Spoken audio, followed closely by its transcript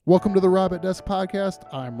Welcome to the Rob at Desk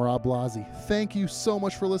podcast. I'm Rob Blasi. Thank you so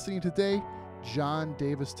much for listening today. John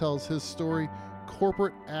Davis tells his story.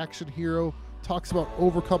 Corporate action hero talks about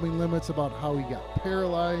overcoming limits, about how he got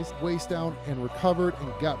paralyzed, waist down, and recovered,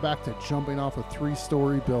 and got back to jumping off of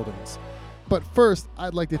 3-story buildings. But first,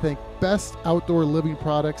 I'd like to thank Best Outdoor Living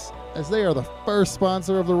Products, as they are the first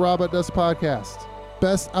sponsor of the Rob at Desk podcast.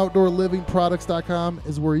 BestOutdoorLivingProducts.com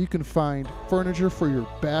is where you can find furniture for your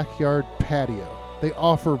backyard patio. They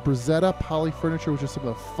offer Brizetta Poly Furniture, which is some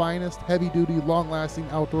of the finest, heavy-duty, long-lasting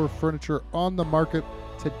outdoor furniture on the market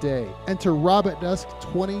today. Enter Rob at Desk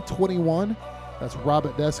 2021. That's Rob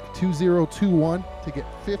at Desk 2021 to get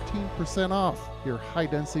 15% off your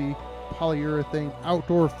high-density polyurethane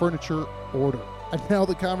outdoor furniture order. And now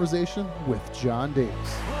the conversation with John Davis.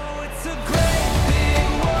 Oh, it's a great big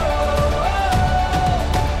world.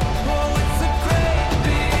 Oh, it's a great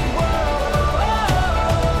big world.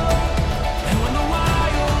 And when the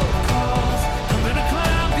wild calls, I'm gonna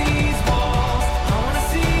climb these walls. I wanna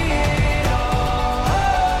see it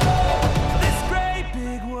all. This great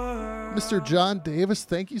big world. Mr. John Davis,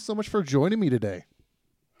 thank you so much for joining me today.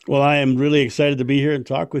 Well, I am really excited to be here and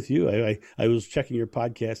talk with you. I was checking your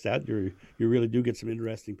podcast out. You really do get some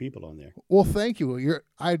interesting people on there. Well, thank you.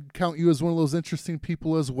 I'd count you as one of those interesting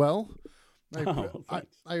people as well.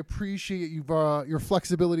 Thanks. I appreciate your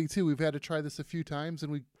flexibility too. We've had to try this a few times,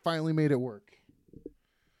 and we finally made it work.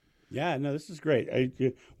 Yeah, no, this is great.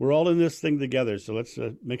 We're all in this thing together, so let's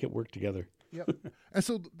make it work together. Yep. And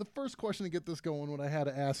so the first question to get this going, what I had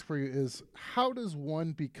to ask for you is, how does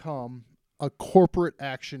one become a corporate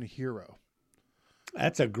action hero?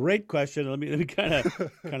 That's a great question. Let me kind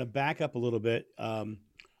of back up a little bit.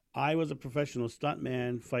 I was a professional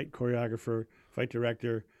stuntman, fight choreographer, fight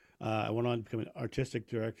director. I went on to become an artistic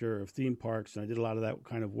director of theme parks, and I did a lot of that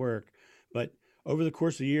kind of work. But over the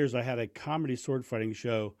course of years, I had a comedy sword fighting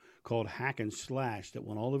show called Hack and Slash that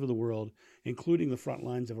went all over the world, including the front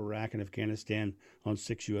lines of Iraq and Afghanistan on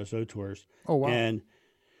 6 USO tours. Oh, wow. And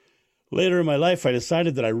later in my life, I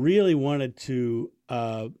decided that I really wanted to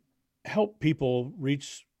help people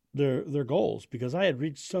reach their goals, because I had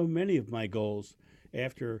reached so many of my goals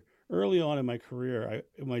after early on in my career.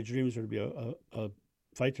 My dreams were to be a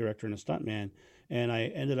fight director and a stuntman, and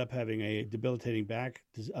I ended up having a debilitating back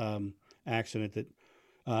accident that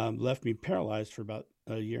left me paralyzed for about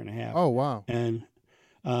a year and a half. Oh, wow. And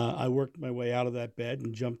I worked my way out of that bed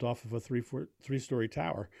and jumped off of a 3-story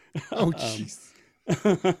tower. Oh, jeez.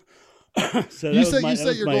 So You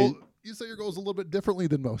set your goal. You set your goals a little bit differently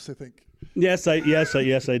than most, I think. Yes, I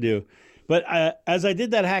do. But as I did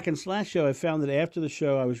that Hack and Slash show, I found that after the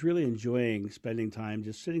show, I was really enjoying spending time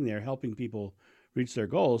just sitting there helping people reach their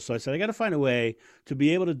goals. So I said, I got to find a way to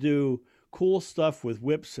be able to do cool stuff with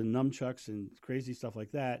whips and nunchucks and crazy stuff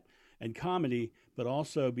like that, and comedy, but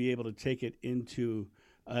also be able to take it into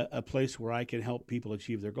a place where I can help people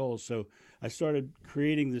achieve their goals. So I started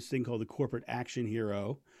creating this thing called the Corporate Action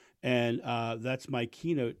Hero. And that's my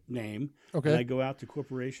keynote name. Okay. And I go out to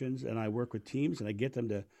corporations and I work with teams and I get them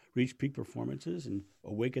to reach peak performances and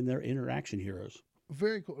awaken their inner action heroes.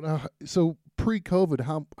 Very cool. Now, so pre-COVID,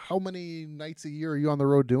 how many nights a year are you on the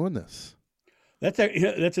road doing this? That's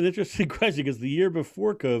an interesting question, because the year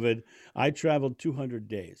before COVID, I traveled 200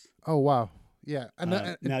 days. Oh, wow. Yeah.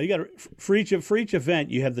 And Now you got for each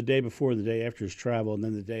event, you have the day before, the day after is travel, and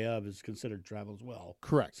then the day of is considered travel as well.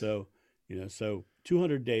 correct. So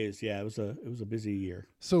 200 days. Yeah, it was a busy year.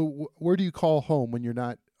 So where do you call home when you're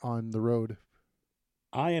not on the road?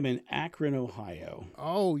 I am in Akron, Ohio.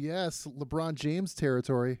 Oh, yes. LeBron James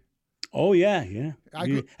territory. Oh yeah.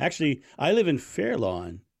 I live in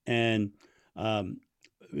Fairlawn, and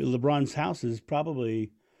LeBron's house is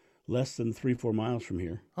probably less than 3-4 miles from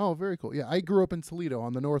here. Oh, very cool. Yeah, I grew up in Toledo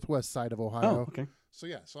on the northwest side of Ohio. Oh, okay. So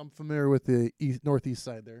I'm familiar with the northeast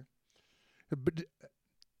side there. But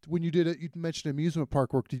when you did it, you mentioned amusement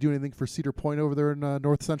park work. Did you do anything for Cedar Point over there in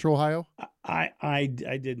north central Ohio? I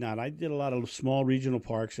did not. I did a lot of small regional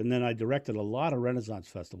parks, and then I directed a lot of Renaissance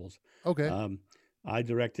festivals. Okay. I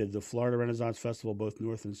directed the Florida Renaissance Festival, both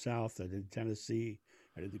north and south. I did Tennessee.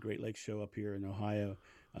 I did the Great Lakes Show up here in Ohio.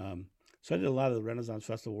 So I did a lot of the Renaissance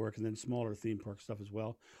Festival work, and then smaller theme park stuff as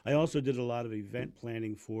well. I also did a lot of event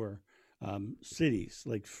planning for cities,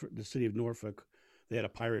 like the city of Norfolk. They had a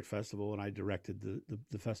pirate festival, and I directed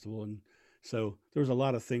the festival. And so there was a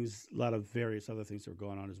lot of things, a lot of various other things that were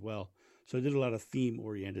going on as well. So I did a lot of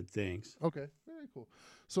theme-oriented things. Okay, very cool.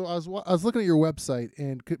 So I was looking at your website,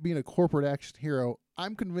 and being a corporate action hero,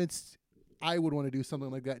 I'm convinced I would want to do something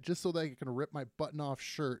like that, just so that I can rip my button-off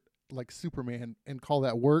shirt like Superman and call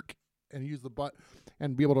that work, and use the butt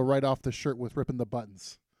and be able to write off the shirt with ripping the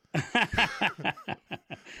buttons.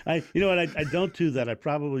 You know what? I don't do that. I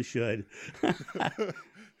probably should.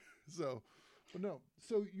 So, but no.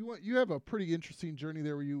 So you have a pretty interesting journey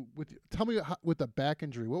there. Where tell me with the back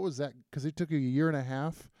injury, what was that? Because it took you a year and a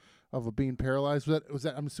half of being paralyzed. Was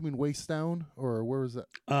that I'm assuming waist down, or where was that?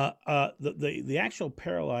 The actual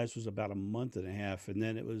paralyzed was about a month and a half, and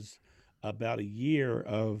then it was about a year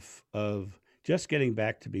of just getting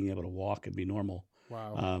back to being able to walk and be normal.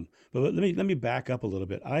 Wow. But let me back up a little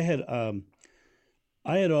bit. I had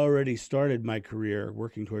already started my career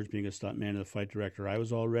working towards being a stuntman and a fight director. I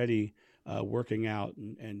was already working out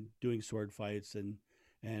and doing sword fights, and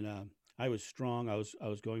I was strong. I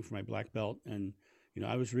was going for my black belt, and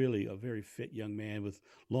I was really a very fit young man with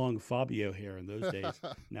long Fabio hair in those days.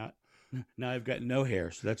 Now I've got no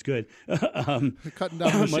hair, so that's good. Cutting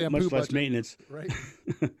down the shampoo much less budget. maintenance. Right.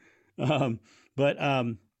 But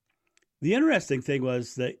the interesting thing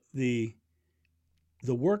was that the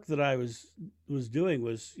work that I was doing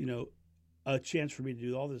was, a chance for me to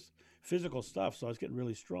do all this physical stuff. So I was getting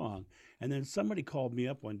really strong. And then somebody called me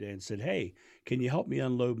up one day and said, "Hey, can you help me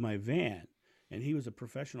unload my van?" And he was a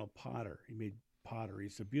professional potter. He made pottery.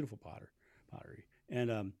 He's a beautiful pottery.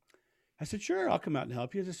 And I said, "Sure, I'll come out and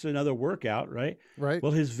help you. Just another workout, right?" Right.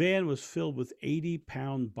 Well, his van was filled with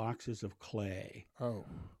 80-pound boxes of clay. Oh.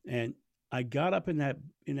 And I got up in that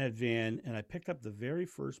van, and I picked up the very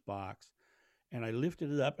first box, and I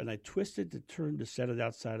lifted it up, and I twisted to turn to set it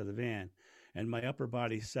outside of the van, and my upper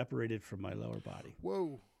body separated from my lower body.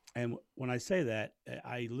 Whoa. And when I say that,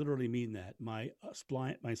 I literally mean that. My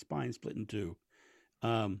spine split in two.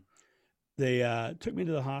 They took me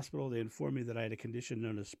to the hospital. They informed me that I had a condition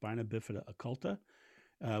known as spina bifida occulta,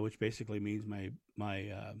 which basically means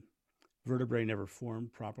my vertebrae never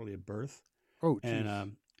formed properly at birth. Oh, geez.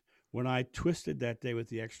 And when I twisted that day with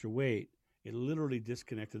the extra weight, it literally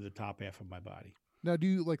disconnected the top half of my body. Now, do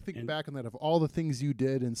you think back on that, of all the things you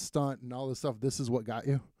did and stunt and all this stuff, this is what got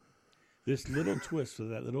you? This little twist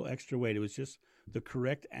with that little extra weight, it was just the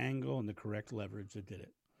correct angle and the correct leverage that did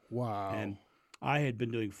it. Wow. And I had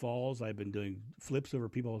been doing falls. I've been doing flips over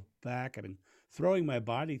people's back. I've been throwing my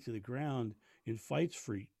body to the ground in fights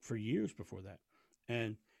for years before that.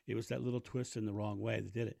 And it was that little twist in the wrong way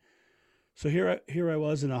that did it. So here I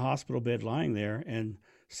was in a hospital bed lying there, and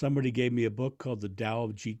somebody gave me a book called The Tao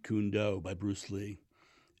of Jeet Kune Do by Bruce Lee.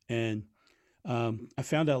 And I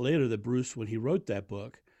found out later that Bruce, when he wrote that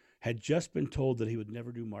book, had just been told that he would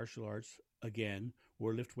never do martial arts again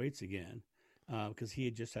or lift weights again because he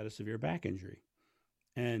had just had a severe back injury.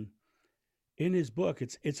 And in his book,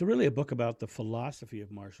 it's really a book about the philosophy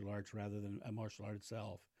of martial arts rather than a martial art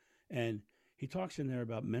itself. And he talks in there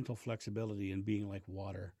about mental flexibility and being like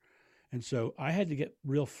water. And so I had to get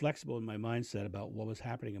real flexible in my mindset about what was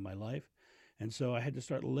happening in my life. And so I had to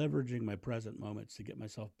start leveraging my present moments to get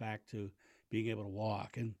myself back to being able to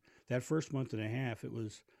walk. And that first month and a half, it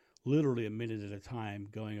was literally a minute at a time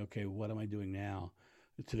going, okay, what am I doing now?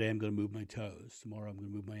 Today I'm going to move my toes. Tomorrow I'm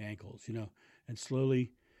going to move my ankles, And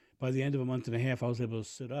slowly, by the end of a month and a half, I was able to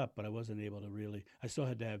sit up, but I wasn't able to really, I still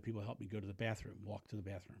had to have people help me go to the bathroom, walk to the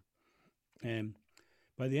bathroom. And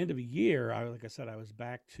by the end of a year, like I said, I was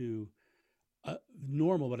back to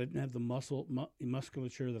normal, but I didn't have the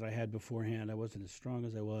musculature that I had beforehand. I wasn't as strong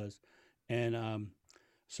as I was. And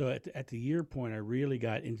so at the year point, I really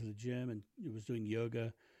got into the gym and was doing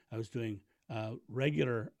yoga. I was doing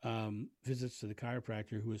regular visits to the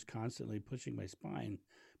chiropractor, who was constantly pushing my spine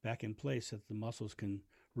back in place so that the muscles can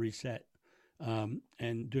reset,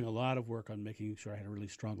 and doing a lot of work on making sure I had a really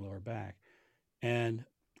strong lower back. And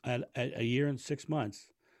at a year and 6 months,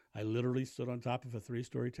 I literally stood on top of a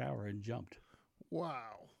 3-story tower and jumped.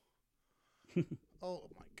 Wow. Oh,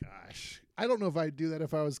 my gosh. I don't know if I'd do that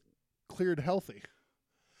if I was cleared healthy.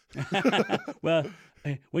 Well,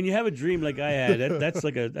 when you have a dream like I had, that's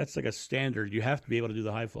like a standard. You have to be able to do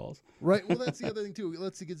the high falls. Right. Well, that's the other thing too.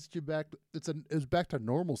 Let's get you back. It was back to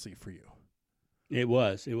normalcy for you. It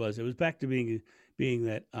was back to being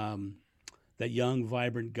that that young,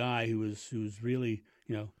 vibrant guy who was really,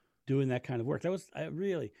 doing that kind of work. That was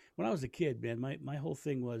when I was a kid, man. My whole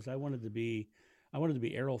thing was I wanted to be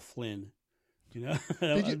Errol Flynn.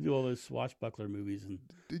 I'd do all those swashbuckler movies and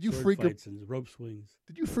sword fights and rope swings.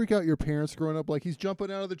 Did you freak out your parents growing up? Like, he's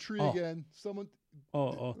jumping out of the tree again. Someone.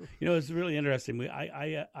 It's really interesting.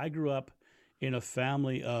 I grew up in a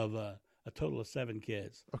family of a total of 7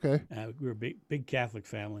 kids. Okay. We were a big Catholic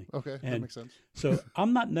family. Okay, that makes sense. So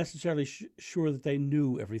I'm not necessarily sure that they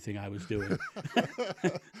knew everything I was doing.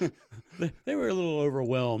 They were a little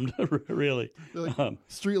overwhelmed, really. Like,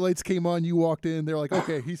 street lights came on, you walked in, they're like,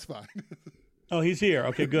 okay, he's fine. Oh, he's here.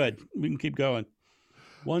 Okay, good. We can keep going.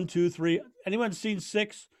 1, 2, 3. Anyone seen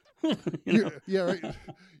 6? Yeah, right.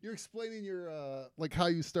 You're explaining your like how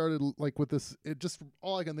you started like with this. It just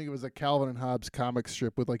all I can think of is a Calvin and Hobbes comic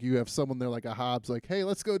strip with like you have someone there like a Hobbes like, hey,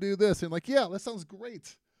 let's go do this, and like, yeah, that sounds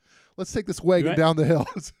great. Let's take this wagon Right. down the hill.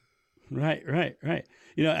 Right.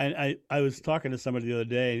 And I was talking to somebody the other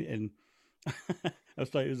day, and I was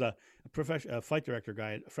talking. It was a professional flight director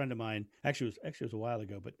guy, a friend of mine. Actually, it was a while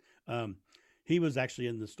ago, but he was actually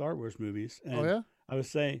in the Star Wars movies. And Oh yeah. I was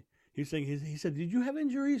saying. He said, "Did you have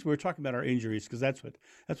injuries?" We were talking about our injuries because that's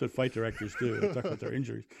what flight directors do. They talk about their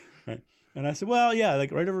injuries, right? And I said, "Well, yeah,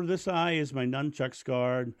 like right over this eye is my nunchuck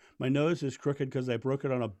scar. And my nose is crooked because I broke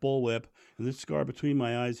it on a bullwhip, and this scar between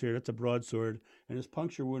my eyes here, that's a broadsword, and this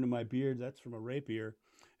puncture wound in my beard, that's from a rapier,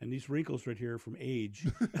 and these wrinkles right here are from age."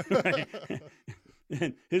 Right?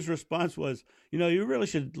 And his response was, you really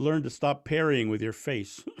should learn to stop parrying with your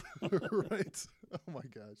face. Right. Oh my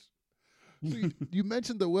gosh. So you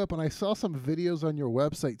mentioned the whip, and I saw some videos on your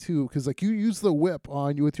website too, because like you use the whip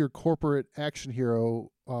on you with your corporate action hero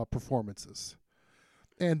performances,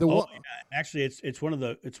 and the Oh, yeah. Actually, it's one of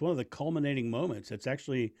the culminating moments. It's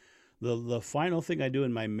actually the final thing I do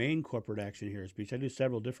in my main corporate action hero speech. I do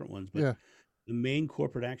several different ones, but yeah, the main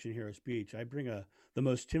corporate action hero speech, I bring the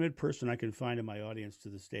most timid person I can find in my audience to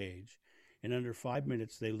the stage. In under 5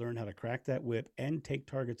 minutes, they learn how to crack that whip and take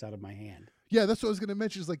targets out of my hand. yeah. That's what I was going to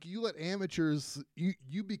mention. Is like you let amateurs,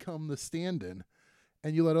 you become the stand-in,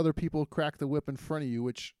 and you let other people crack the whip in front of you.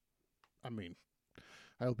 Which, I mean,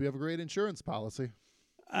 I hope you have a great insurance policy.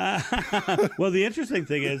 Well, the interesting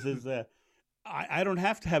thing is that I don't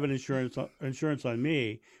have to have an insurance on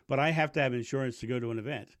me, but I have to have insurance to go to an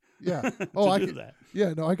event. Yeah. to Oh, I do can. that.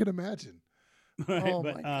 Yeah. No, I can imagine. Right? Oh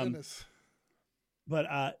But my goodness.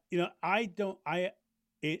 I've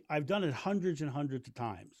done it hundreds and hundreds of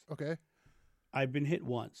times. Okay. I've been hit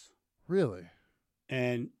once, Really?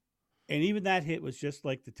 and even that hit was just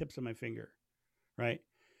like the tips of my finger, right?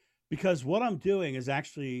 Because what I'm doing is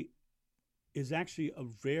actually a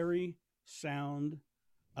very sound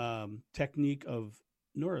technique of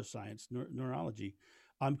neuroscience, neurology.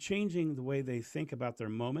 I'm changing the way they think about their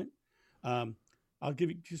moment. I'll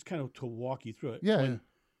give you just kind of to walk you through it. Yeah. When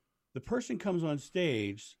the person comes on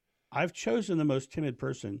stage, I've chosen the most timid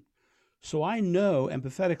person, so I know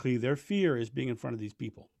empathetically their fear is being in front of these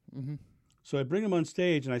people. Mm-hmm. So I bring them on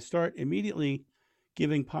stage and I start immediately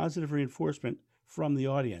giving positive reinforcement from the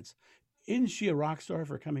audience. Isn't she a rock star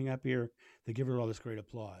for coming up here? They give her all this great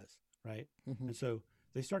applause, right? Mm-hmm. And so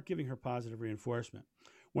they start giving her positive reinforcement.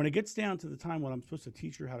 When it gets down to the time when I'm supposed to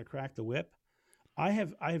teach her how to crack the whip, I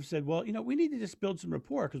have said, well, we need to just build some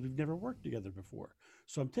rapport because we've never worked together before.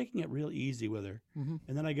 So I'm taking it real easy with her. Mm-hmm.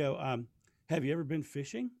 And then I go, have you ever been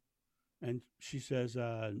fishing? And she says,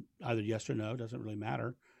 either yes or no, doesn't really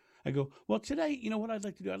matter. I go, well, today, what I'd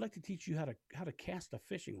like to do? I'd like to teach you how to cast a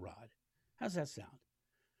fishing rod. How's that sound?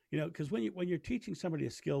 Because when you're teaching somebody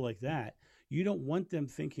a skill like that, you don't want them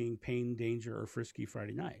thinking pain, danger, or frisky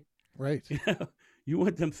Friday night. Right. You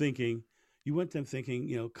want them thinking,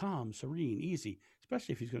 calm, serene, easy.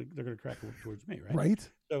 Especially if they're gonna crack a whip towards me, right? Right.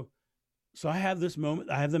 So I have this moment.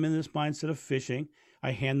 I have them in this mindset of fishing.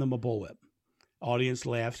 I hand them a bullwhip. Audience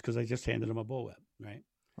laughs because I just handed them a bullwhip, right?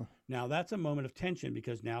 Huh. Now that's a moment of tension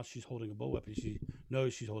because now she's holding a bullwhip and she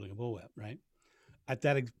knows she's holding a bullwhip, right? At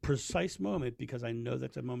that precise moment, because I know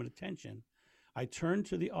that's a moment of tension, I turn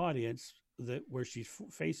to the audience where she's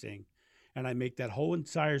facing, and I make that whole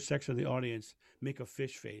entire section of the audience make a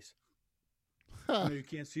fish face. I know you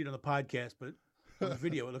can't see it on the podcast, but on the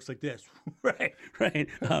video it looks like this, right?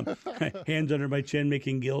 Hands under my chin,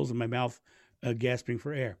 making gills, and my mouth gasping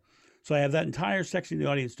for air. So I have that entire section of the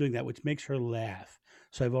audience doing that, which makes her laugh.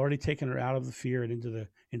 So I've already taken her out of the fear and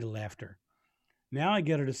into laughter. Now I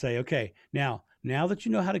get her to say, okay, now that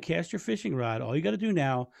you know how to cast your fishing rod, all you got to do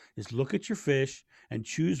now is look at your fish and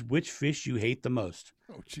choose which fish you hate the most.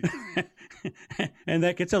 Oh, geez. And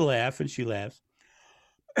that gets a laugh, and she laughs.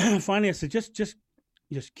 Finally, I said, just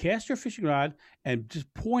cast your fishing rod and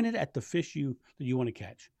just point it at the fish that you want to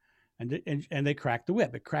catch. And they crack the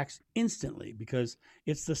whip. It cracks instantly because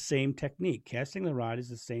it's the same technique. Casting the rod is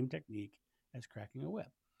the same technique as cracking a whip.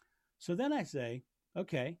 So then I say,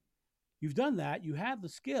 okay, you've done that. You have the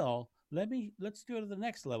skill. Let's do it at the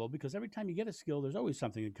next level, because every time you get a skill, there's always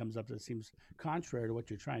something that comes up that seems contrary to what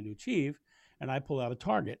you're trying to achieve. And I pull out a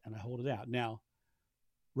target and I hold it out. Now,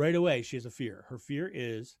 right away, she has a fear. Her fear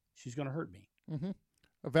is she's going to hurt me. Mm-hmm.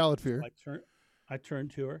 A valid fear. I turn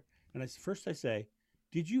to her and I say,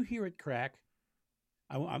 did you hear it crack?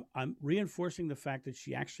 I'm reinforcing the fact that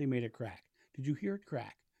she actually made it crack. Did you hear it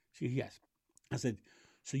crack? Yes. I said,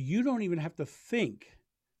 so you don't even have to think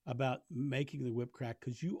about making the whip crack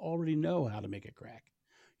because you already know how to make it crack.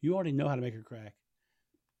 You already know how to make a crack.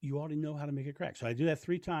 You already know how to make a crack. So I do that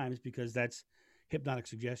 3 times because that's hypnotic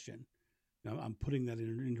suggestion. Now I'm putting that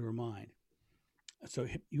into her mind. So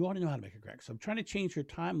you already know how to make a crack. So I'm trying to change her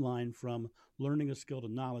timeline from learning a skill to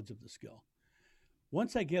knowledge of the skill.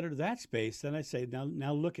 Once I get her to that space, then I say,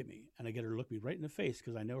 now look at me. And I get her to look me right in the face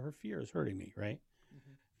because I know her fear is hurting me, right?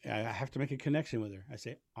 I have to make a connection with her. I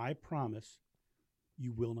say, I promise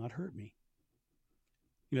you will not hurt me.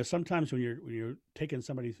 You know, sometimes when you're taking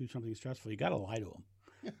somebody through something stressful, you got to lie to them.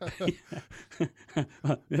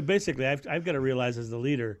 Basically, I've got to realize as the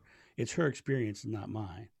leader, it's her experience, not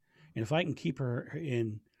mine. And if I can keep her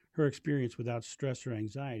in her experience without stress or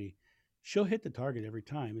anxiety, she'll hit the target every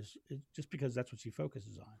time. It's just because that's what she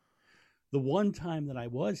focuses on. The one time that I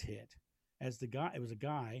was hit, it was a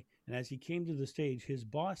guy, and as he came to the stage, his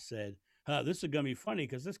boss said, "This is going to be funny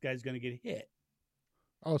because this guy's going to get hit."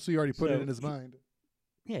 Oh, so you already put it in his mind.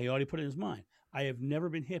 Yeah, he already put it in his mind. I have never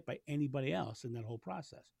been hit by anybody else in that whole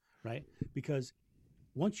process, right? Because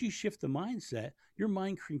once you shift the mindset, your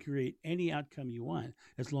mind can create any outcome you want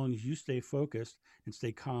as long as you stay focused and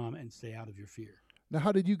stay calm and stay out of your fear. Now,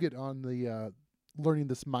 how did you get on the learning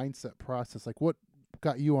this mindset process? Like, what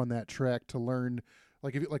got you on that track to learn,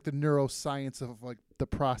 like the neuroscience of like the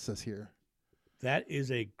process here? That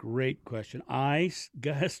is a great question. I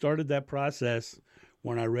started that process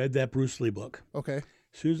when I read that Bruce Lee book. Okay.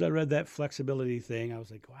 As soon as I read that flexibility thing, I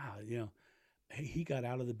was like, wow, he got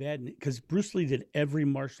out of the bed. Because Bruce Lee did every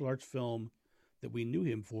martial arts film that we knew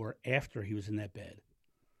him for after he was in that bed.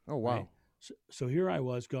 Oh, wow. Right? So here I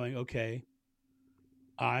was going, okay,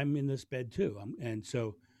 I'm in this bed too. And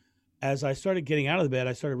so as I started getting out of the bed,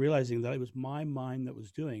 I started realizing that it was my mind that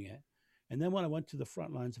was doing it. And then when I went to the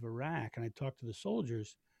front lines of Iraq and I talked to the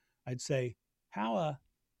soldiers, I'd say, how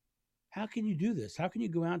can you do this? How can you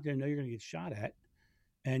go out there and know you're going to get shot at?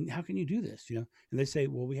 And how can you do this? And they say,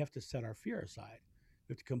 well, we have to set our fear aside.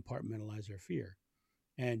 We have to compartmentalize our fear.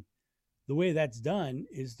 And the way that's done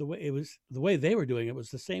is the way they were doing it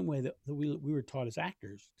was the same way that we were taught as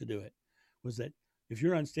actors to do it, was that if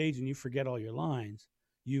you're on stage and you forget all your lines,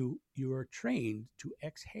 you are trained to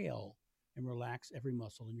exhale and relax every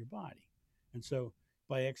muscle in your body. And so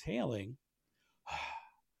by exhaling,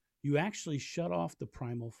 you actually shut off the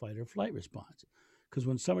primal fight or flight response. Because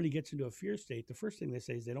when somebody gets into a fear state, the first thing they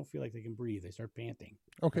say is they don't feel like they can breathe. They start panting.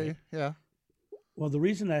 Okay, right? yeah. Well, the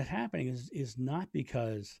reason that's happening is not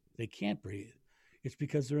because they can't breathe. It's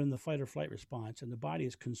because they're in the fight or flight response, and the body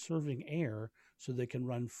is conserving air so they can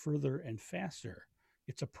run further and faster.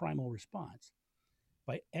 It's a primal response.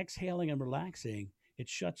 By exhaling and relaxing, it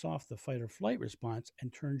shuts off the fight or flight response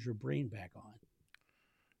and turns your brain back on.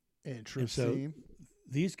 Interesting. And so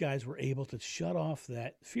these guys were able to shut off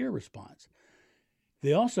that fear response.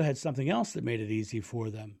 They also had something else that made it easy for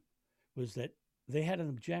them, was that they had an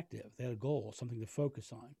objective, they had a goal, something to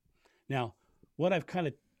focus on. Now, what I've kind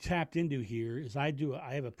of tapped into here is I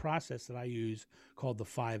have a process that I use called the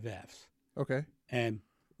 5 Fs. Okay. And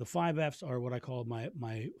the 5 Fs are what I call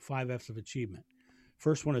my 5 Fs of achievement.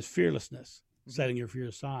 First one is fearlessness, setting your fear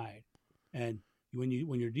aside. And when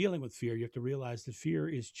you're dealing with fear, you have to realize that fear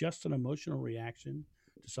is just an emotional reaction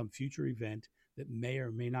to some future event that may or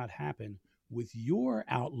may not happen with your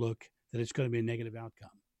outlook that it's going to be a negative outcome.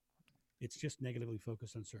 It's just negatively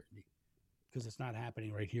focused uncertainty because it's not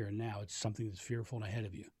happening right here and now. It's something that's fearful and ahead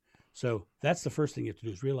of you. So that's the first thing you have to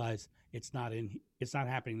do is realize it's not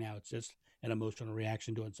happening now. It's just an emotional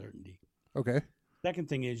reaction to uncertainty. Okay. Second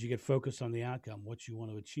thing is you get focused on the outcome, what you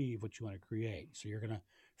want to achieve, what you want to create. So you're going to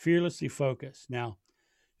fearlessly focus. Now,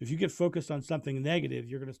 if you get focused on something negative,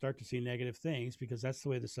 you're going to start to see negative things because that's the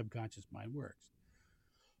way the subconscious mind works.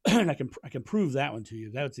 And I can prove that one to you.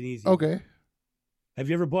 That's an easy Okay. one. Have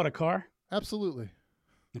you ever bought a car? Absolutely.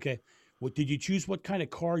 Okay. Did you choose what kind of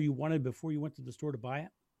car you wanted before you went to the store to buy it?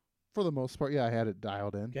 For the most part, yeah, I had it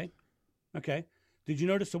dialed in. Okay. Did you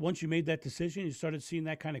notice that once you made that decision, you started seeing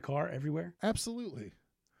that kind of car everywhere? Absolutely.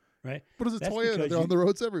 Right? But it's a That's Toyota. because They're on the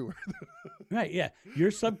roads everywhere. Right, yeah.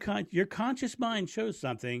 Your conscious mind shows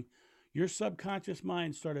something. Your subconscious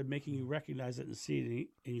mind started making you recognize it and see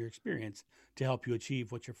it in your experience to help you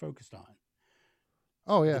achieve what you're focused on.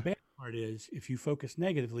 Oh, yeah. The bad part is if you focus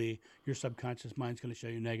negatively, your subconscious mind's going to show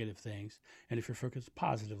you negative things. And if you're focused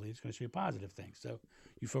positively, it's going to show you positive things. So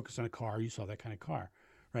you focus on a car, you saw that kind of car,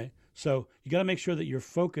 right? So you got to make sure that your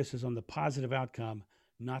focus is on the positive outcome,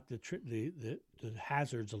 not the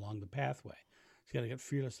hazards along the pathway. So you got to get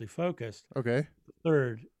fearlessly focused. Okay. The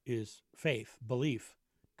third is faith, belief,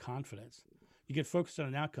 confidence. You get focused on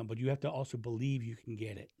an outcome, but you have to also believe you can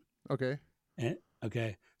get it. Okay.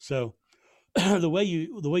 Okay. So the way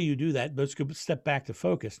you do that, let's go step back to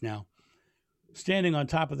focus now. standing on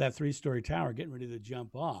top of that 3-story tower, getting ready to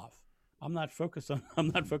jump off, I'm not focused on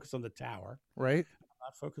the tower. Right. I'm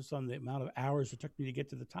not focused on the amount of hours it took me to get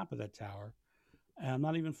to the top of that tower. And I'm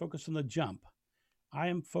not even focused on the jump. I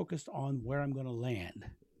am focused on where I'm going to land.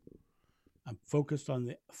 I'm focused on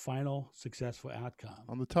the final successful outcome.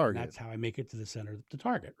 On the And target. that's how I make it to the center of the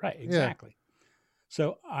target. Right, exactly.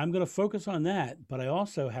 So I'm going to focus on that, but I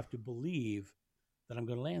also have to believe that I'm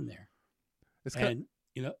going to land there. It's kind, And,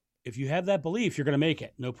 you know, if you have that belief, you're going to make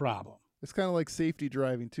it. No problem. it's kind of like safety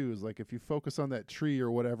driving too. Is like if you focus on that tree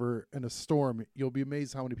or whatever in a storm, you'll be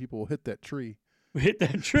amazed how many people will hit that tree. Hit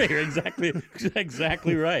that trigger. Exactly.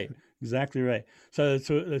 Exactly right. Exactly right. So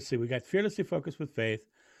let's see. We got fearlessly focused with faith.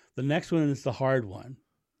 The next one is the hard one.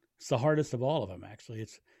 It's the hardest of all of them, actually.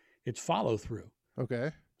 It's follow through.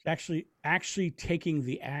 Okay. Actually taking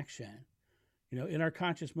the action. You know, in our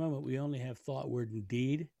conscious moment, we only have thought, word, and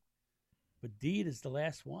deed. But deed is the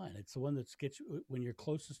last one. It's the one that gets you when you're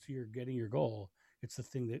closest to getting your goal. It's the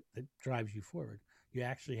thing that drives you forward. You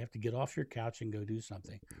actually have to get off your couch and go do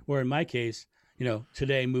something. Or in my case, you know,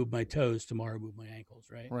 today move my toes, tomorrow move my ankles,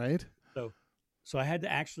 right? Right. So I had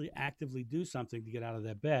to actually actively do something to get out of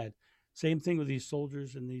that bed. Same thing with these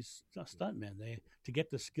soldiers and these stuntmen. To get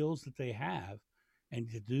the skills that they have and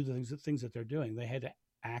to do the things that they're doing, they had to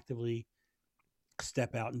actively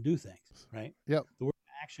step out and do things, right? Yep. The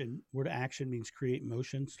word action means create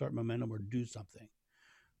motion, start momentum, or do something.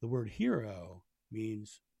 The word hero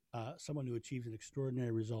means someone who achieves an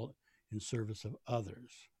extraordinary result in service of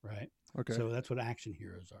others, right? Okay. So that's what action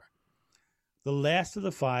heroes are. The last of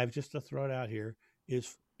the 5, just to throw it out here,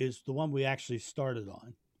 is the one we actually started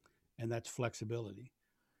on, and that's flexibility.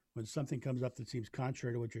 When something comes up that seems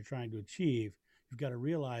contrary to what you're trying to achieve, you've got to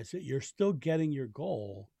realize that you're still getting your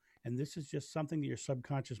goal, and this is just something that your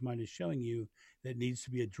subconscious mind is showing you that needs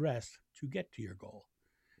to be addressed to get to your goal.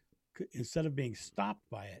 Instead of being stopped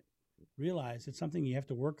by it, realize it's something you have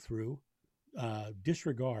to work through,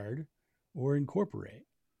 disregard, or incorporate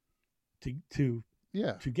to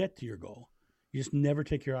get to your goal. You just never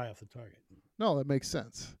take your eye off the target. No, that makes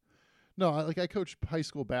sense. No, I coached high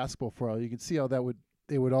school basketball for a while. You can see how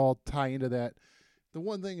they would all tie into that. The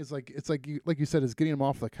one thing is like you said is getting them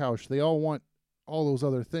off the couch. They all want all those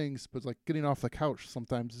other things, but like getting off the couch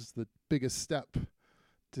sometimes is the biggest step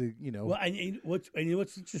to, you know. Well, what's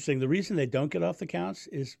interesting, the reason they don't get off the couch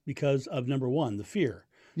is because of, number one, the fear.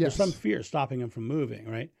 Yes. There's some fear stopping them from moving,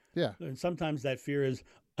 right? Yeah. And sometimes that fear is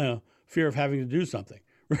fear of having to do something,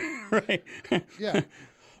 right? Yeah.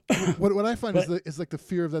 What I find is like the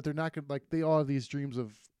fear of that they're not gonna, like, they all have these dreams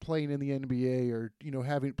of playing in the NBA or, you know,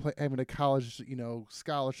 having a college, you know,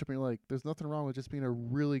 scholarship, and you're like, there's nothing wrong with just being a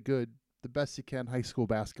really good, the best you can high school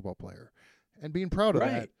basketball player and being proud of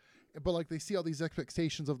that. But like they see all these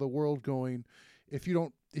expectations of the world going, if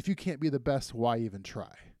you can't be the best, why even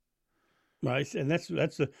try? Right, and that's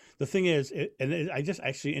the thing is, I just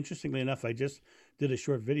actually, interestingly enough, I just did a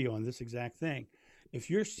short video on this exact thing. If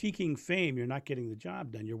you're seeking fame, you're not getting the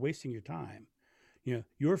job done. You're wasting your time. You know,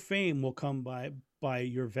 your fame will come by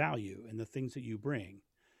your value and the things that you bring.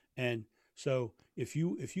 And so if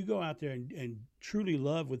you go out there and truly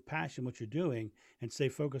love with passion what you're doing and stay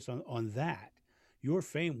focused on that, your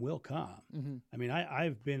fame will come. Mm-hmm. I mean,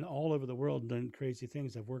 I've been all over the world and done crazy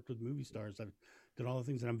things. I've worked with movie stars. I've done all the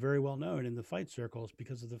things that I'm very well known in the fight circles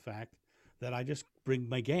because of the fact that I just bring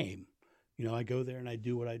my game. You know, I go there and I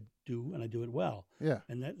do what I do and I do it well. Yeah.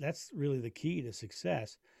 And that's really the key to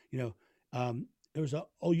success. You know, there was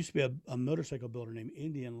used to be a motorcycle builder named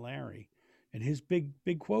Indian Larry, and his big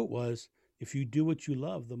quote was, "If you do what you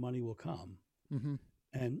love, the money will come." Mm-hmm.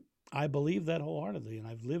 And I believe that wholeheartedly, and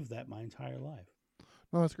I've lived that my entire life.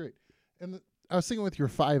 Oh, that's great. And I was thinking with your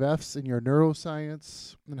 5 Fs and your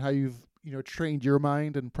neuroscience and how you've, you know, trained your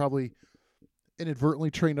mind and probably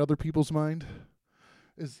inadvertently trained other people's mind.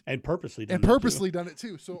 And purposely done done it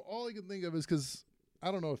too. So all I can think of is, because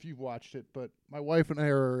I don't know if you've watched it, but my wife and I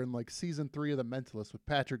are in like season 3 of The Mentalist with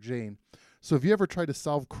Patrick Jane. So have you ever tried to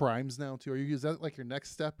solve crimes now too? Is that like your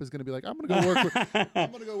next step is going to be like, I'm going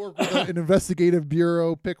to go work with an investigative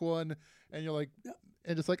bureau, pick one, and you're like,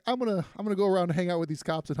 and just like, I'm gonna go around and hang out with these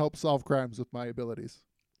cops and help solve crimes with my abilities.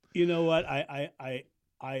 You know what?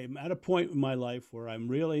 I'm at a point in my life where I'm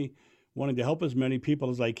really wanting to help as many people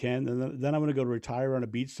as I can, and then I'm going to go to retire on a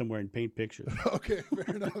beach somewhere and paint pictures. Okay,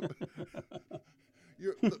 fair enough.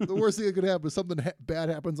 The worst thing that could happen is something bad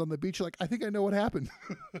happens on the beach. You're like, I think I know what happened.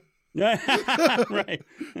 Right.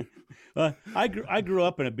 I grew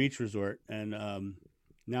up in a beach resort, and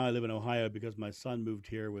now I live in Ohio because my son moved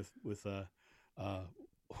here with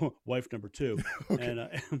wife number 2. Okay.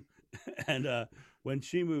 And when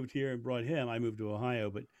she moved here and brought him, I moved to Ohio.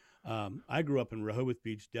 But I grew up in Rehoboth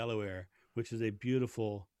Beach, Delaware, which is a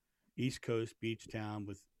beautiful East Coast beach town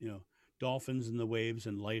with dolphins in the waves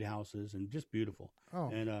and lighthouses and just beautiful. Oh,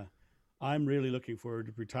 And I'm really looking forward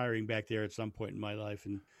to retiring back there at some point in my life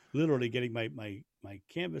and literally getting my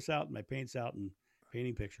canvas out, my paints out, and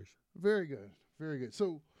painting pictures. very good. Very good.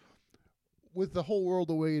 So, with the whole world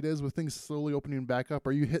the way it is, with things slowly opening back up,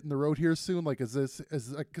 are you hitting the road here soon? Like,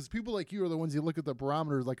 because people like you are the ones you look at the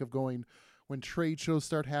barometers, like of going when trade shows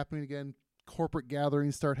start happening again, corporate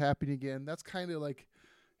gatherings start happening again. That's kind of like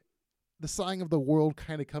the sign of the world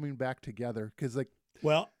kind of coming back together. Because like,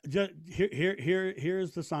 Well, just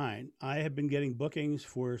here's the sign. I have been getting bookings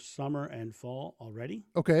for summer and fall already.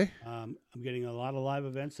 okay, I'm getting a lot of live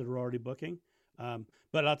events that are already booking.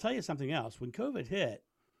 But I'll tell you something else. When COVID hit,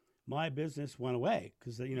 my business went away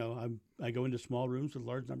because I go into small rooms with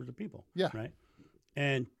large numbers of people. Yeah. Right.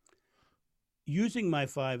 And using my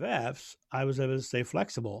 5Fs, I was able to stay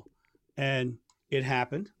flexible, and it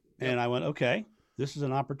happened. And I went, okay, this is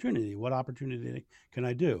an opportunity. What opportunity can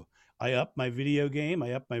I do? I upped my video game.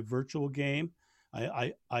 I upped my virtual game.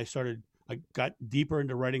 I got deeper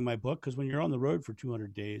into writing my book because when you're on the road for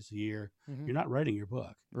 200 days a year, Mhm. you're not writing your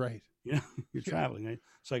book. right, You're Yeah. traveling. Right?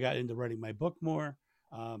 So I got into writing my book more.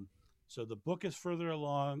 So the book is further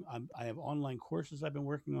along. I have online courses I've been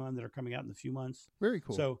working on that are coming out in a few months. very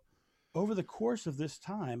cool. So over the course of this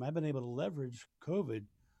time, I've been able to leverage COVID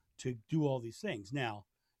to do all these things. Now,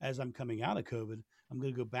 as I'm coming out of COVID, I'm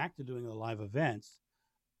going to go back to doing the live events.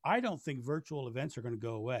 I don't think virtual events are going to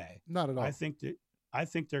go away. Not at all. I think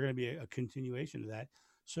they're going to be a continuation of that.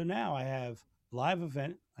 So now I have live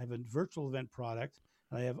event, I have a virtual event product,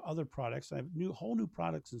 and I have other products. I have whole new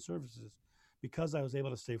products and services because I was able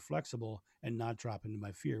to stay flexible and not drop into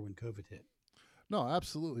my fear when COVID hit. No,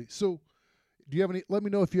 absolutely. So, do you have any? Let me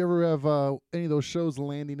know if you ever have any of those shows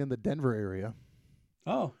landing in the Denver area.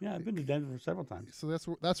 Oh yeah, I've been to Denver several times. So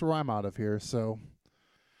that's where I'm out of here. So,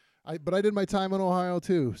 but I did my time in Ohio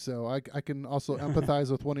too. So I can also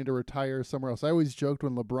empathize with wanting to retire somewhere else. I always joked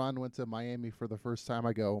when LeBron went to Miami for the first time.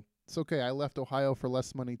 I go, it's okay. I left Ohio for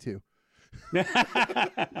less money too.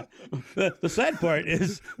 The sad part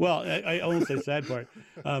is, well, I won't say sad part.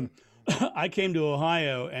 I came to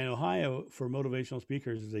Ohio, and Ohio for motivational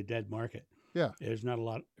speakers is a dead market. Yeah. There's not a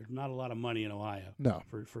lot of money in Ohio No.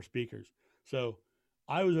 for speakers. So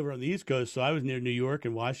I was over on the East Coast, so I was near New York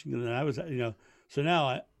and Washington, and I was so now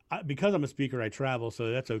I because I'm a speaker, I travel,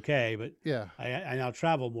 so that's okay. But Yeah. I now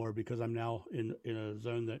travel more because I'm now in a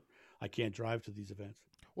zone that I can't drive to these events.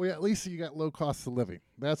 Well, yeah, at least you got low cost of living.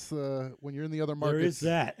 That's when you're in the other markets. There is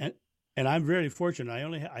that, and I'm very fortunate.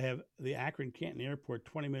 I have the Akron Canton Airport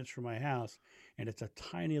 20 minutes from my house, and it's a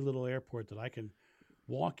tiny little airport that I can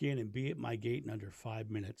walk in and be at my gate in under 5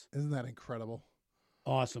 minutes. Isn't that incredible?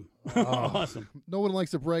 Awesome, Oh. awesome. No one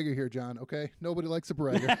likes a bragger here, John. Okay, nobody likes a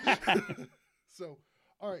bragger. So,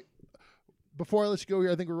 all right. Before I let you go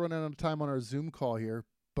here, I think we're running out of time on our Zoom call here.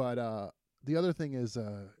 But the other thing is,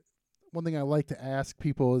 one thing I like to ask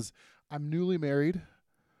people is, I'm newly married.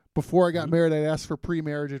 Before I got married, I'd ask for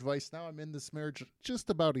pre-marriage advice. Now I'm in this marriage just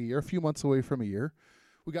about a year, a few months away from a year.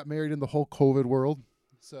 We got married in the whole COVID world.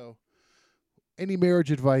 So, any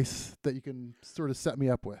marriage advice that you can sort of set me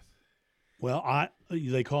up with? Well,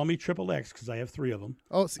 they call me Triple X because I have 3 of them.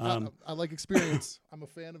 Oh, see, I like experience. I'm a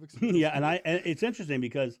fan of experience. Yeah, and it's interesting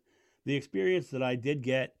because the experience that I did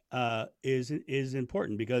get is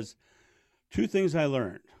important because 2 things I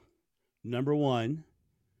learned. Number 1,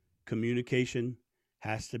 communication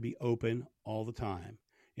has to be open all the time.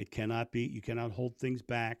 You cannot hold things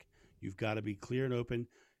back. You've got to be clear and open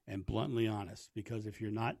and bluntly honest, because if you're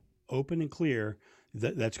not open and clear,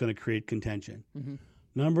 that's going to create contention. Mm-hmm.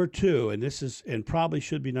 Number 2, and probably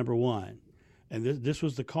should be number 1, and this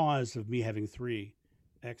was the cause of me having 3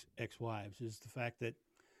 ex-wives, is the fact that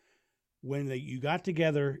when you got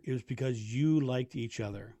together, it was because you liked each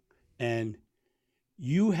other, and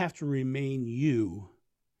you have to remain you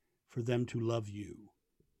for them to love you.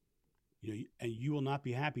 And you will not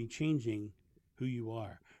be happy changing who you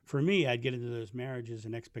are. For me, I'd get into those marriages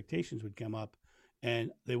and expectations would come up,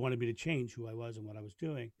 and they wanted me to change who I was and what I was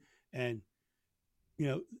doing. And,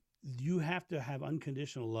 you have to have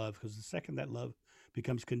unconditional love, because the second that love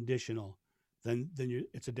becomes conditional, then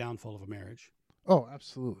it's a downfall of a marriage. Oh,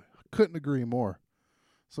 absolutely. Couldn't agree more.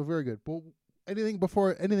 So very good. Well, anything?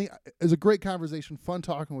 It was a great conversation. Fun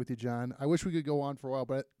talking with you, John. I wish we could go on for a while,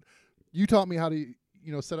 but you taught me how to,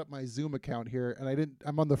 set up my Zoom account here, and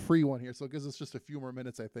I'm on the free one here, so it gives us just a few more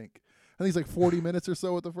minutes, I think. I think it's like 40 minutes or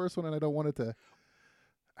so with the first one, and I don't want it to,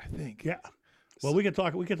 I think. Yeah. Well, we could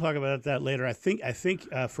talk about that later. I think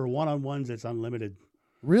for one-on-ones, it's unlimited.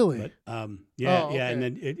 Really? But yeah, Oh, yeah, okay. and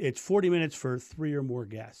then it's 40 minutes for 3 or more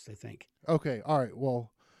guests, I think. Okay. All right.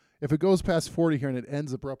 Well, if it goes past 40 here and it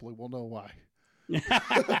ends abruptly, we'll know why.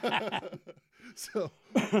 So,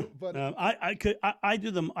 but I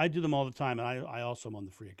do them all the time, and I also am on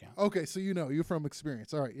the free account. okay, so you're from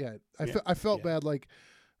experience. All right, yeah. Yeah, I felt yeah. bad. Like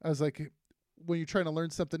I was like, when you're trying to learn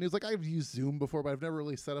something new, it's like I've used Zoom before, but I've never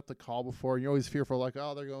really set up the call before. And you're always fearful, like,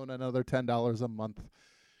 oh, they're going another $10 a month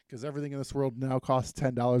because everything in this world now costs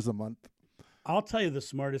 $10 a month. I'll tell you the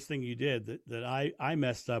smartest thing you did that I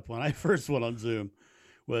messed up when I first went on Zoom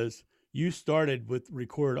was you started with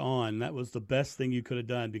record on. That was the best thing you could have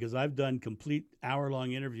done, because I've done complete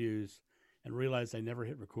hour-long interviews and realized I never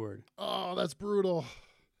hit record. Oh, that's brutal.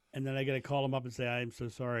 And then I got to call them up and say, I'm so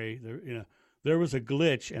sorry. There was a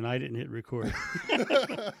glitch and I didn't hit record.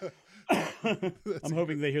 I'm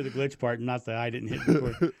hoping they hear the glitch part and not that I didn't hit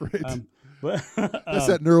record. Right. But That's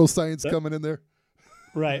that neuroscience coming in there.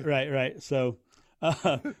 Right. So,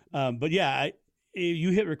 but yeah, you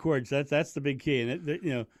hit record. So that's the big key. And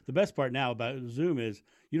the best part now about Zoom is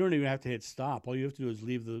you don't even have to hit stop. All you have to do is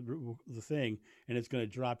leave the thing, and it's going to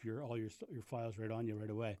drop all your files right on you right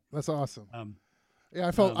away. That's awesome. Yeah,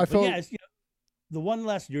 I But felt. yeah, the one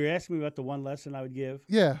lesson you're asking me about, the one lesson I would give.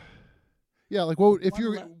 Yeah. Like, what if One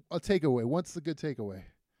you're le- a takeaway? What's the good takeaway?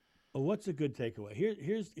 Oh, what's a good takeaway?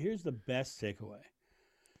 Here's the best takeaway.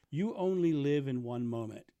 You only live in one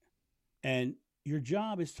moment, and your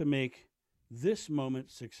job is to make this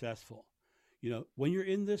moment successful. When you're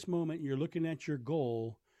in this moment and you're looking at your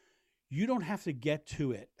goal, you don't have to get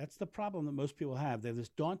to it. That's the problem that most people have. They have this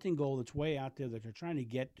daunting goal that's way out there that they're trying to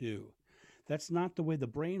get to. That's not the way the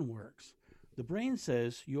brain works. The brain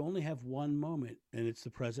says you only have one moment, and it's the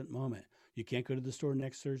present moment. You can't go to the store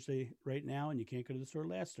next Thursday right now, and you can't go to the store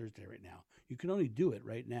last Thursday right now. You can only do it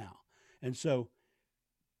right now. And so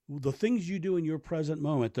the things you do in your present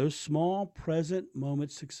moment, those small present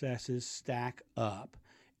moment successes stack up,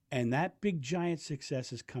 and that big giant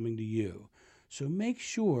success is coming to you. So make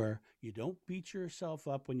sure you don't beat yourself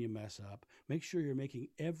up when you mess up. Make sure you're making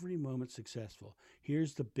every moment successful.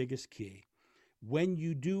 Here's the biggest key. When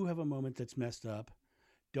you do have a moment that's messed up,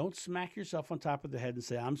 don't smack yourself on top of the head and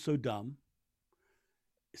say, I'm so dumb.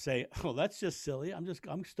 Say, oh, that's just silly.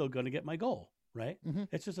 I'm still going to get my goal, right? Mm-hmm.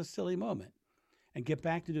 It's just a silly moment. And get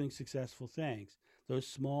back to doing successful things. Those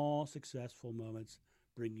small successful moments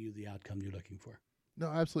bring you the outcome you're looking for. No,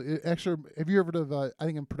 absolutely. Actually, have you ever heard of, I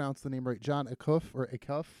think I'm pronounced the name right, John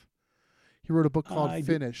Acuff? He wrote a book called I do.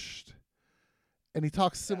 Finished. And he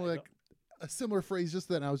talks I similar, don't- a similar phrase just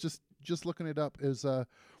then. I was just looking it up, is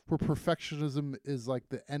where perfectionism is like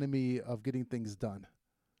the enemy of getting things done.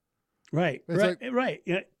 Right. It's Right.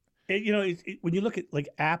 When you look at like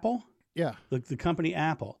Apple, Yeah. like the company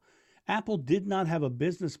Apple did not have a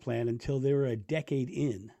business plan until they were a decade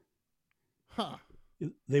in. Huh.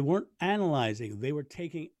 They weren't analyzing. They were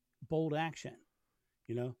taking bold action.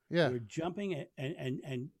 Yeah. They were jumping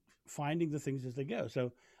and finding the things as they go.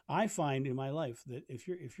 So I find in my life that if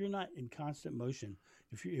you're not in constant motion,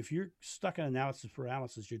 if you're stuck in analysis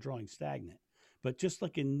paralysis, you're drawing stagnant. But just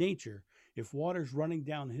like in nature, if water's running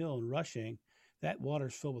downhill and rushing, that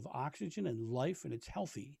water's filled with oxygen and life, and it's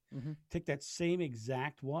healthy. Mhm. Take that same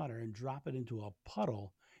exact water and drop it into a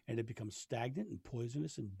puddle, and it becomes stagnant and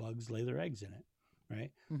poisonous, and bugs lay their eggs in it,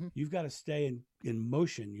 right? Mhm. You've got to stay in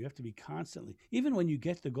motion. You have to be constantly, even when you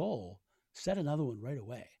get the goal, set another one right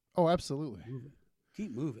away. Oh, absolutely.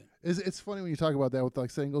 Keep moving. It's funny when you talk about that with like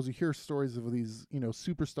setting goals. You hear stories of these,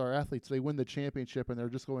 superstar athletes. They win the championship and they're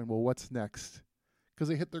just going, well, what's next? Because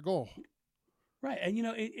they hit their goal. Right.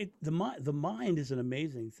 And the mind is an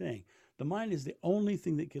amazing thing. The mind is the only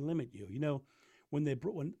thing that can limit you. When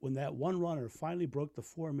that one runner finally broke the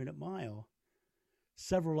 4-minute mile,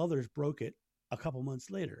 several others broke it a couple months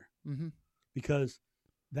later, Mm-hmm. because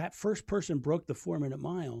that first person broke the 4-minute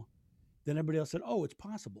mile. Then everybody else said, oh, it's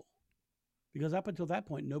possible. Because up until that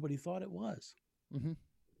point, nobody thought it was. Mm-hmm.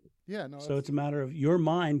 Yeah. No. So it's a matter of your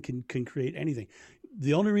mind can create anything.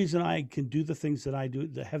 The only reason I can do the things that I do,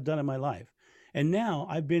 that have done in my life, and now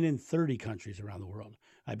I've been in 30 countries around the world.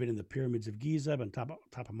 I've been in the pyramids of Giza, I've been top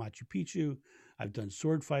of Machu Picchu. I've done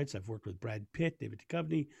sword fights. I've worked with Brad Pitt, David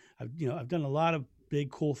Duchovny. I've done a lot of big,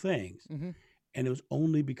 cool things. Mm-hmm. And it was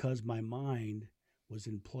only because my mind was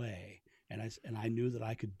in play, and I knew that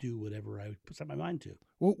I could do whatever I set my mind to.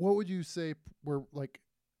 What would you say were like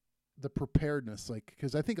the preparedness? Like,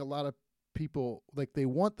 because I think a lot of people, like, they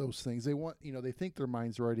want those things. They want, they think their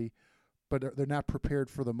mind's ready, but they're not prepared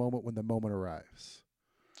for the moment when the moment arrives.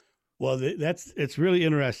 Well, it's really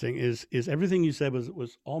interesting. Is everything you said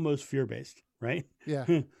was almost fear based, right? Yeah.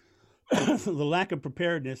 the lack of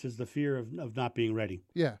preparedness is the fear of not being ready,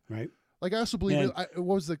 Yeah. right? Like I also believe, And-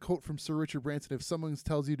 what was the quote from Sir Richard Branson? If someone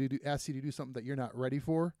tells you to asks you to do something that you're not ready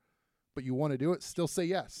for, but you want to do it, still say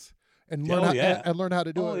yes and learn and learn how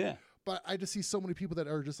to do Oh, it. yeah. But I just see so many people that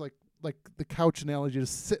are just like the couch analogy,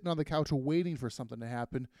 just sitting on the couch waiting for something to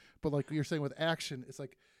happen. But like you're saying with action, it's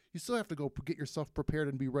like you still have to go get yourself prepared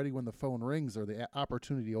and be ready when the phone rings or the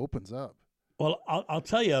opportunity opens up. Well, I'll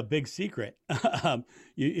tell you a big secret.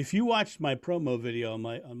 If you watched my promo video on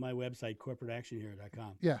my website,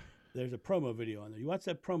 corporateactionhero.com, Yeah. there's a promo video on there. You watch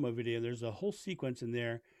that promo video, there's a whole sequence in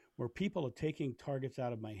there where people are taking targets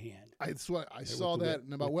out of my hand. I saw the that whip-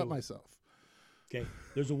 and about with wet the whip. myself. Okay.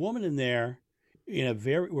 There's a woman in there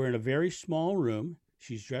we're in a very small room.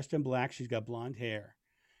 She's dressed in black. She's got blonde hair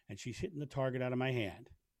and she's hitting the target out of my hand.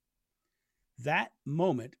 That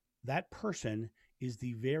moment, that person is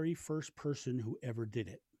the very first person who ever did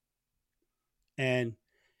it. And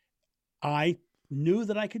I knew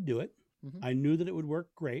that I could do it. Mhm. I knew that it would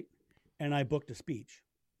work great. And I booked a speech.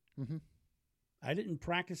 Mm-hmm. I didn't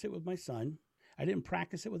practice it with my son. I didn't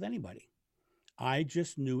practice it with anybody. I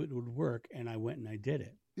just knew it would work, and I went and I did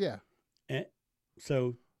it. Yeah. And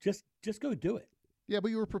so just go do it. Yeah, but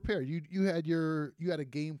you were prepared. You had a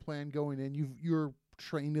game plan going in. You were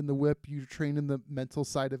trained in the whip. You trained in the mental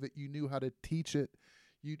side of it. You knew how to teach it.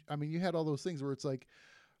 You had all those things where it's like,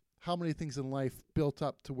 how many things in life built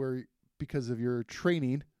up to where because of your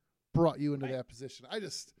training brought you into Right. that position. I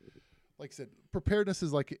just, like I said, preparedness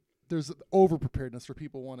is like there's over preparedness for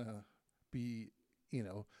people want to be,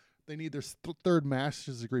 they need their third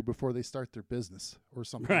master's degree before they start their business or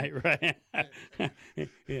something. Right.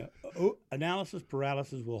 Yeah. Analysis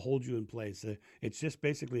paralysis will hold you in place. It's just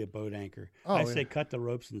basically a boat anchor. Oh, I yeah. say cut the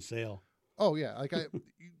ropes and sail. Oh yeah, like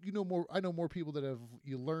I know more people that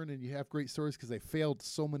you learn and you have great stories because they failed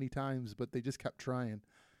so many times, but they just kept trying.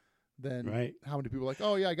 Than Right. how many people are like,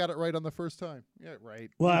 oh yeah, I got it right on the first time. Yeah, right.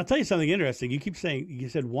 Well, I'll tell you something interesting. You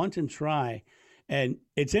said want and try, and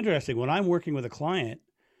it's interesting when I'm working with a client.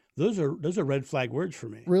 Those are red flag words for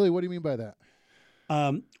me. Really, what do you mean by that?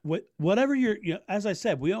 Whatever as I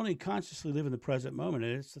said, we only consciously live in the present moment,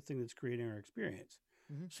 and it's the thing that's creating our experience.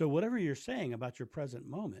 Mhm. So whatever you're saying about your present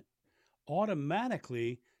moment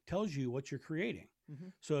automatically tells you what you're creating.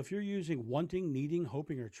 Mhm. So if you're using wanting, needing,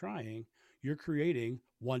 hoping, or trying, you're creating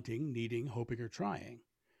wanting, needing, hoping, or trying,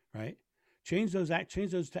 right? Change those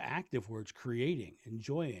to active words: creating,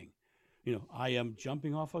 enjoying. I am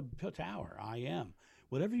jumping off a tower. I am.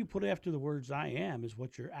 Whatever you put after the words I am is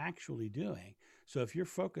what you're actually doing. So if you're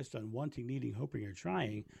focused on wanting, needing, hoping, or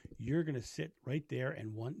trying, you're going to sit right there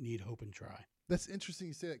and want, need, hope, and try. That's interesting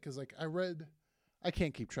you say that because like I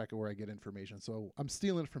can't keep track of where I get information, so I'm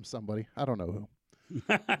stealing it from somebody. I don't know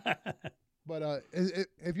who. But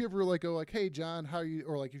if you ever go like, hey John, how are you?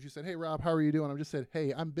 Or like if you said, hey Rob, how are you doing? I'm just said,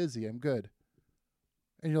 hey, I'm busy, I'm good.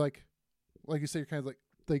 And you're like you say, you're kind of like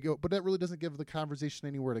they go, but that really doesn't give the conversation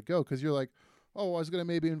anywhere to go because you're like, oh, I was gonna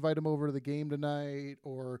maybe invite him over to the game tonight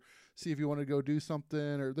or see if you want to go do something,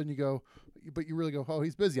 or then you go, but you really go, oh,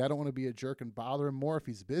 he's busy. I don't want to be a jerk and bother him more if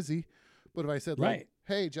he's busy. But if I said like, Right.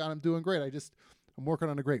 hey John, I'm doing great. I'm working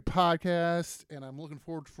on a great podcast and I'm looking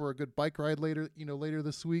forward for a good bike ride later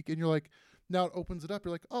this week. And you're like, now it opens it up.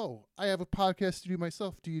 You're like, oh, I have a podcast to do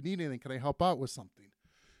myself. Do you need anything? Can I help out with something?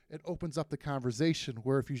 It opens up the conversation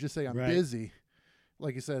where if you just say I'm Right. busy,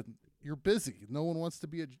 like you said, you're busy. No one wants to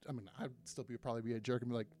be I'd still probably be a jerk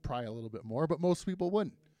and be like, pry a little bit more, but most people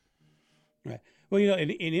wouldn't. Right. Well, in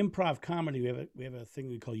improv comedy, we have a thing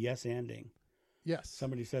we call yes anding. Yes.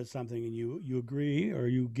 Somebody says something and you agree or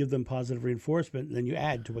you give them positive reinforcement and then you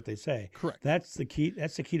add to what they say. Correct. That's the key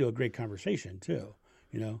to a great conversation too,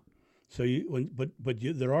 So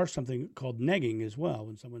there are something called negging as well.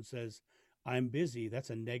 When someone says I'm busy, that's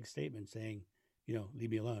a neg statement saying, leave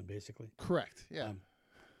me alone basically. Correct. Yeah.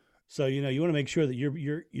 So you want to make sure that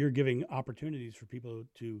you're giving opportunities for people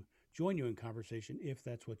to join you in conversation if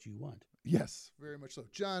that's what you want. Yes, very much so.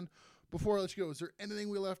 John, before I let you go, is there anything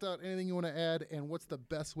we left out, anything you want to add, and what's the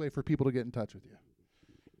best way for people to get in touch with you?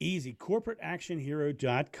 Easy,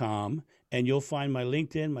 corporateactionhero.com, and you'll find my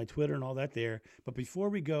LinkedIn, my Twitter, and all that there. But before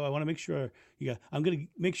we go, I want to make sure I'm going to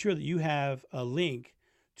make sure that you have a link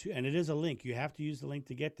to, and it is a link. You have to use the link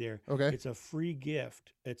to get there. Okay. It's a free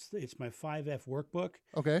gift. It's my 5F workbook.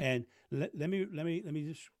 Okay. And let me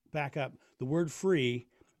just back up. The word free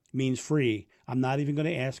means free. I'm not even going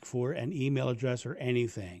to ask for an email address or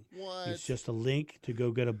anything. What? It's just a link to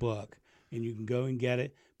go get a book, and you can go and get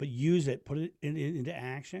it. But use it, put it into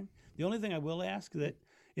action. The only thing I will ask that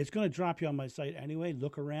it's going to drop you on my site anyway.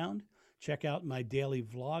 Look around. check out my daily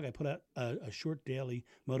vlog. I put out a short daily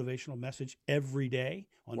motivational message every day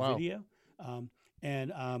on Wow. video.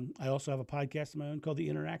 And I also have a podcast of my own called the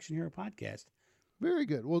Interaction Hero Podcast. Very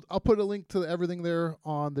good. Well, I'll put a link to everything there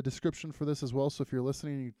on the description for this as well. So if you're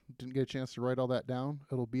listening and you didn't get a chance to write all that down,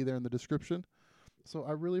 it'll be there in the description. So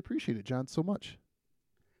I really appreciate it, John, so much.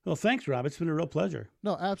 Well, thanks, Rob. It's been a real pleasure.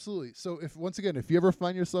 No, absolutely. So if you ever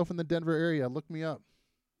find yourself in the Denver area, look me up.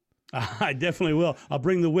 I definitely will. I'll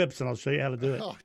bring the whips and I'll show you how to do it. Oh,